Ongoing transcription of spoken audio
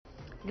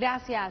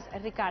Gracias,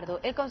 Ricardo.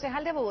 El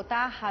concejal de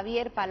Bogotá,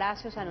 Javier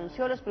Palacio,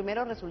 anunció los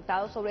primeros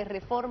resultados sobre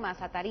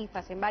reformas a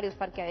tarifas en varios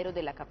parqueaderos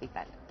de la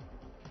capital.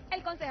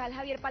 El concejal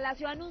Javier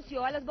Palacio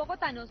anunció a los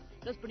bogotanos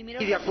los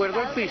primeros y de acuerdo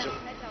al resultados piso.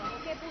 de la mesa de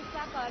trabajo que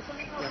busca acabar con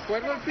los De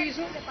acuerdo al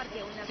piso, de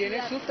parqueo en la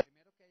tiene ciudad. su...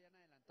 Primero que hayan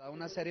adelantado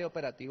una serie de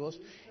operativos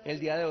el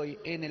día de hoy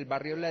en el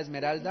barrio La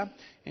Esmeralda,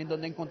 en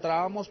donde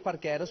encontrábamos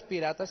parqueaderos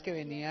piratas que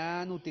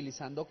venían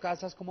utilizando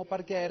casas como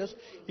parqueaderos,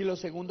 y lo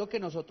segundo que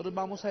nosotros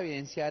vamos a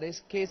evidenciar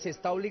es que se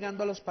está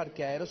obligando a los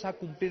parqueaderos a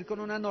cumplir con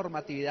una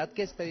normatividad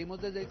que expedimos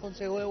desde el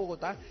Consejo de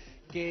Bogotá,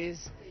 que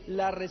es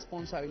la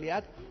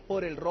responsabilidad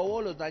por el robo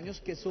o los daños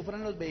que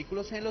sufran los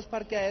vehículos en los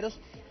parqueaderos.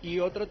 Y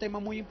otro tema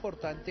muy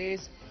importante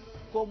es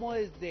cómo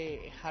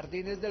desde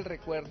Jardines del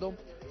Recuerdo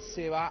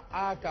se va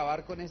a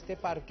acabar con este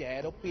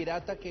parqueadero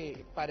pirata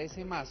que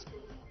parece más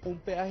un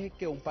peaje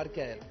que un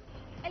parqueadero.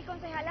 El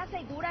concejal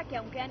asegura que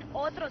aún quedan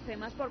otros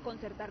temas por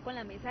concertar con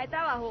la mesa de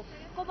trabajo,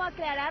 como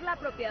aclarar la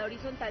propiedad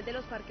horizontal de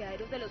los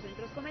parqueaderos de los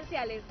centros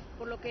comerciales,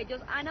 por lo que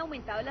ellos han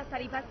aumentado las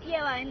tarifas y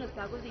evaden los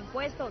pagos de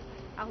impuestos,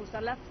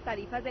 ajustar las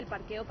tarifas del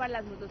parqueo para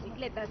las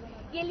motocicletas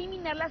y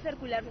eliminar la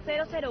circular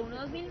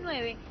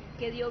 001-2009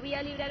 que dio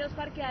vía libre a los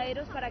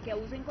parqueaderos para que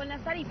abusen con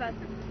las tarifas,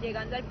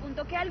 llegando al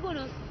punto que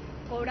algunos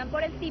cobran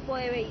por el tipo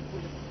de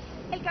vehículo.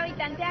 El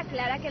habitante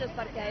aclara que los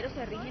parqueaderos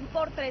se rigen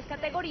por 3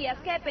 categorías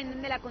que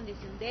dependen de la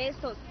condición de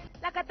estos.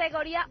 La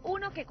categoría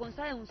 1, que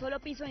consta de un solo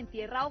piso en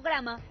tierra o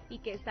grama y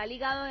que está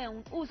ligado a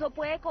un uso,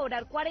 puede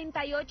cobrar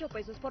 48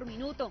 pesos por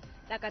minuto.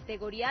 La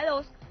categoría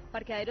 2,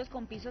 parqueaderos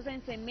con pisos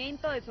en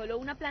cemento de solo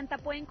una planta,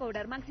 pueden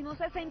cobrar máximo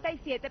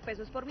 67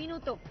 pesos por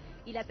minuto.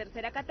 Y la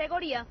tercera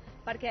categoría,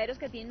 parqueaderos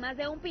que tienen más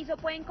de un piso,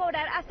 pueden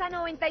cobrar hasta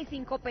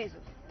 95 pesos.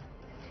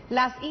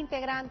 Las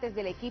integrantes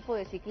del equipo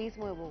de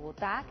ciclismo de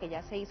Bogotá, que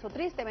ya se hizo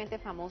tristemente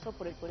famoso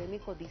por el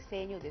polémico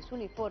diseño de su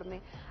uniforme,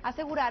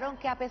 aseguraron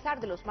que a pesar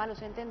de los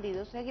malos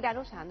entendidos seguirán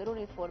usando el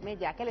uniforme,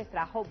 ya que les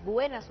trajo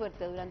buena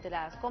suerte durante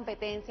las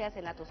competencias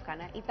en la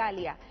Toscana,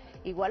 Italia.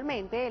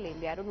 Igualmente le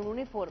enviaron un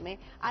uniforme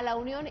a la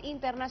Unión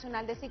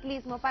Internacional de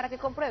Ciclismo para que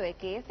compruebe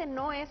que este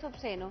no es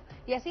obsceno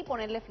y así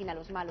ponerle fin a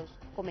los malos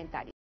comentarios.